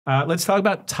Let's talk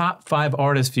about top 5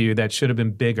 artists for you that should have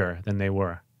been bigger than they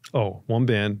were. Oh, one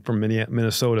band from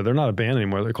Minnesota. They're not a band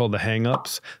anymore. They're called the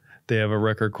Hang-Ups. They have a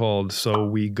record called So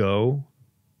We Go.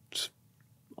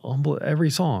 Every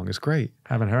song is great.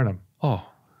 Haven't heard them. Oh,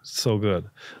 so good.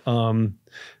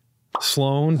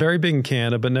 Sloan, very big in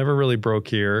Canada, but never really broke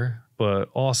here. But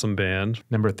awesome band.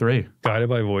 Number 3. Guided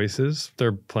by Voices.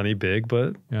 They're plenty big,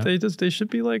 but they should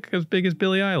be like as big as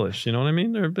Billie Eilish. You know what I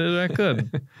mean? They're that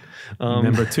good.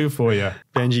 Number 2 for you.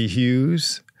 Benji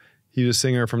Hughes. He was a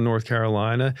singer from North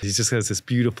Carolina. He just has this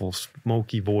beautiful,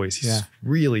 smoky voice. He's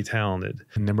really talented.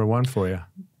 And number 1 for you.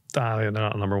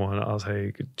 Not number 1. I'll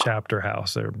say Chapter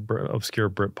House. They're an obscure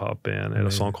Britpop band. They had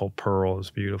a song called Pearl. It's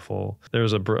beautiful.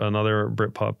 There's another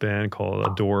Britpop band called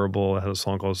Adorable. It had a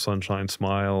song called Sunshine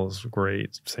Smile. It's a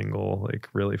great single, like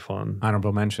really fun.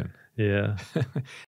 Honorable mention. Yeah.